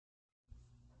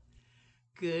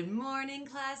Good morning,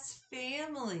 class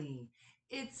family.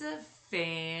 It's a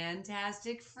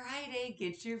fantastic Friday.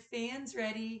 Get your fans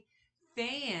ready.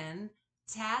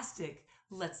 Fantastic.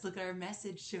 Let's look at our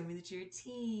message. Show me that you're a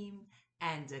team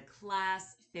and a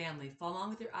class family. Follow along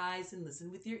with your eyes and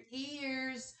listen with your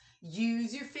ears.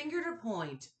 Use your finger to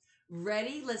point.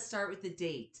 Ready? Let's start with the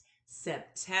date.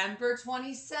 September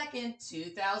 22nd,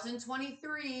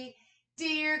 2023.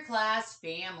 Dear class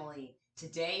family,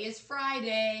 today is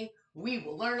Friday. We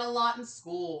will learn a lot in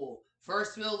school.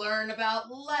 First, we'll learn about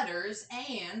letters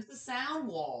and the sound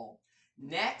wall.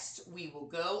 Next, we will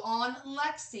go on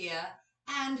Lexia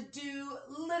and do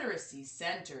literacy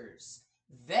centers.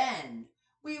 Then,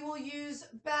 we will use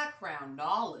background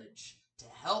knowledge to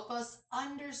help us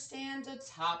understand a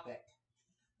topic.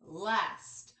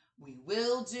 Last, we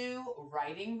will do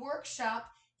writing workshop.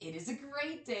 It is a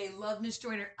great day. Love Miss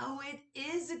Joyner. Oh, it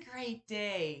is a great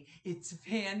day. It's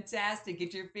fantastic.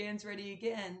 Get your fans ready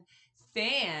again.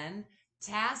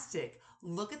 Fantastic.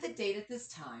 Look at the date at this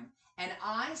time, and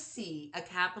I see a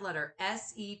capital letter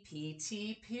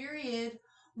SEPT period.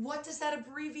 What does that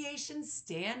abbreviation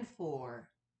stand for?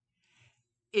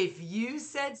 If you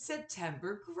said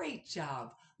September, great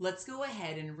job. Let's go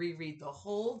ahead and reread the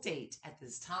whole date at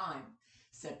this time.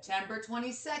 September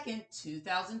 22nd,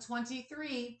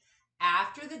 2023.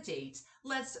 After the date,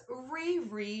 let's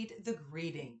reread the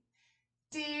greeting.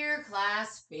 Dear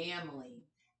class family.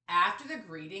 After the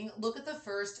greeting, look at the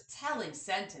first telling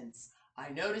sentence. I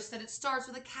noticed that it starts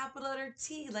with a capital letter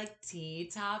T, like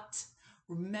T-topped.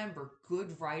 Remember,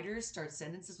 good writers start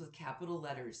sentences with capital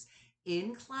letters.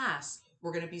 In class,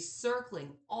 we're going to be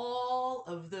circling all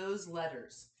of those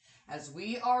letters. As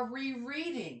we are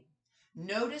rereading,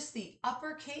 notice the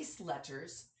uppercase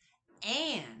letters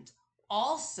and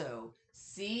also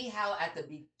see how at the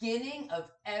beginning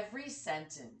of every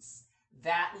sentence,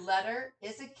 that letter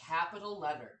is a capital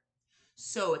letter.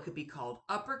 So it could be called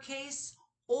uppercase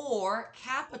or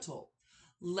capital.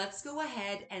 Let's go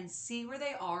ahead and see where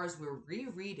they are as we're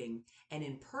rereading. And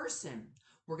in person,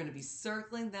 we're going to be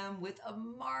circling them with a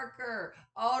marker.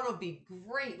 Oh, it'll be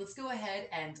great. Let's go ahead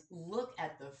and look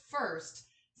at the first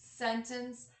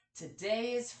sentence.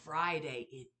 Today is Friday.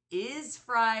 It is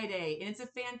Friday, and it's a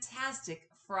fantastic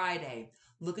Friday.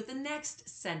 Look at the next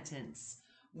sentence.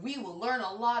 We will learn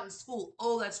a lot in school.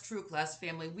 Oh, that's true, class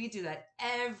family. We do that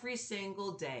every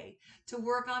single day to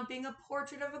work on being a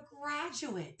portrait of a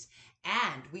graduate.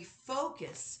 And we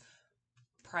focus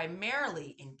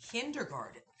primarily in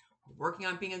kindergarten, working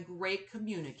on being a great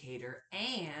communicator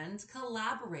and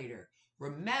collaborator.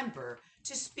 Remember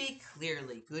to speak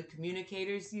clearly. Good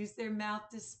communicators use their mouth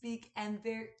to speak and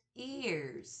their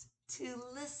ears to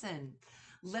listen.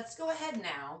 Let's go ahead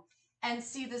now and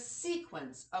see the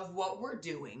sequence of what we're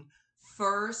doing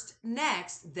first,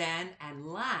 next, then, and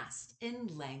last in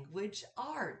language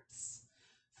arts.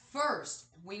 First,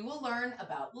 we will learn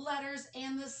about letters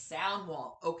and the sound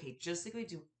wall. Okay, just like we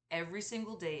do every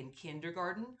single day in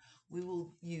kindergarten, we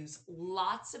will use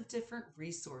lots of different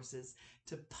resources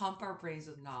to pump our brains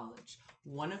with knowledge.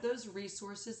 One of those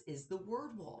resources is the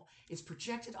word wall. It's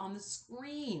projected on the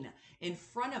screen in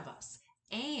front of us.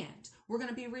 And we're going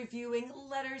to be reviewing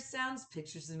letters, sounds,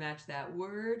 pictures to match that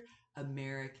word,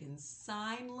 American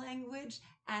Sign Language,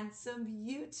 and some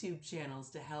YouTube channels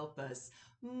to help us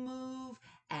move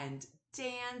and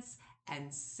dance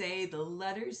and say the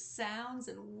letters, sounds,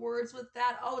 and words with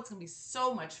that. Oh, it's going to be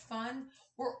so much fun.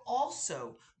 We're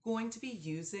also going to be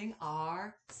using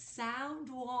our sound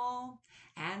wall,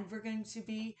 and we're going to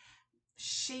be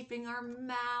shaping our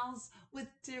mouths with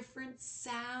different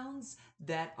sounds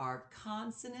that are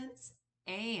consonants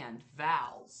and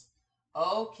vowels.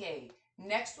 Okay,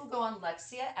 next we'll go on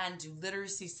Lexia and do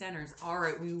literacy centers. All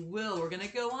right, we will. We're going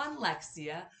to go on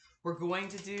Lexia. We're going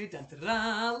to do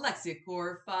Lexia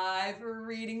Core 5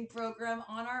 reading program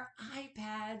on our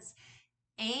iPads.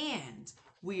 And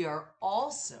we are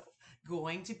also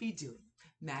going to be doing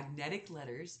magnetic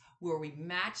letters where we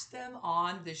match them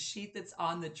on the sheet that's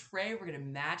on the tray. We're going to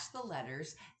match the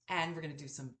letters, and we're going to do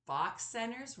some box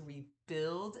centers where we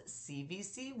build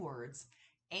CVC words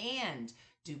and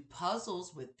do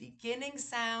puzzles with beginning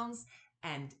sounds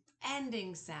and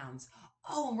ending sounds.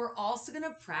 Oh, and we're also going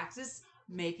to practice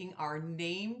making our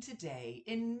name today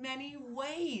in many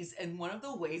ways. And one of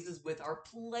the ways is with our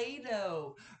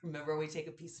Play-Doh. Remember, we take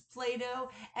a piece of Play-Doh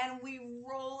and we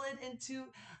roll it into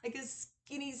like a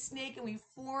skinny snake, and we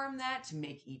form that to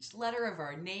make each letter of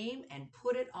our name and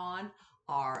put it on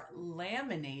our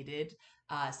laminated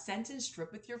sentence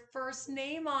strip with your first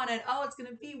name on it. Oh, it's going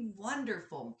to be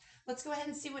wonderful. Let's go ahead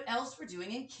and see what else we're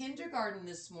doing in kindergarten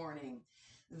this morning.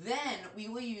 Then we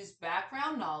will use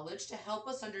background knowledge to help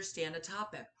us understand a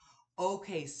topic.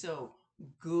 Okay, so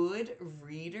good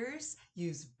readers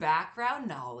use background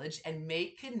knowledge and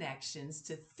make connections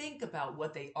to think about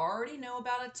what they already know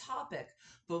about a topic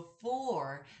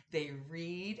before they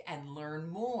read and learn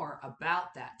more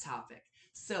about that topic.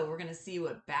 So we're going to see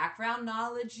what background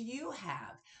knowledge you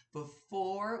have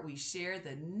before we share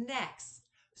the next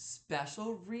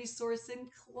special resource in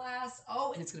class.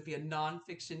 Oh, and it's going to be a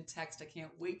nonfiction text. I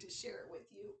can't wait to share it with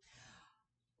you.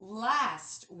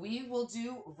 Last, we will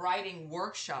do writing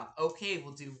workshop. Okay,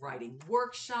 we'll do writing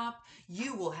workshop.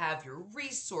 You will have your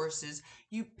resources.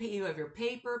 You have your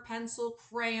paper, pencil,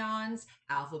 crayons,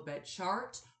 alphabet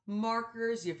chart,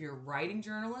 markers. You have your writing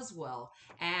journal as well.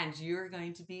 And you're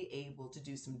going to be able to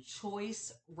do some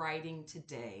choice writing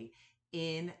today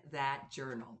in that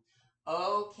journal.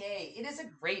 Okay, it is a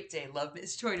great day. Love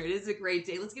Miss Joyner. It is a great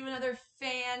day. Let's give another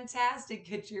fantastic.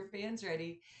 Get your fans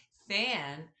ready.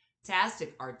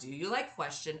 Fantastic. Our do you like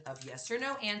question of yes or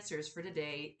no answers for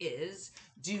today is,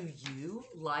 do you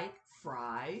like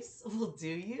fries? Well, do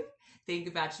you? Think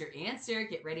about your answer.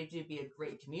 Get ready to be a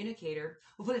great communicator.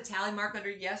 We'll put a tally mark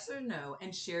under yes or no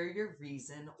and share your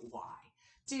reason why.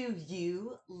 Do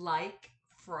you like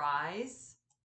fries?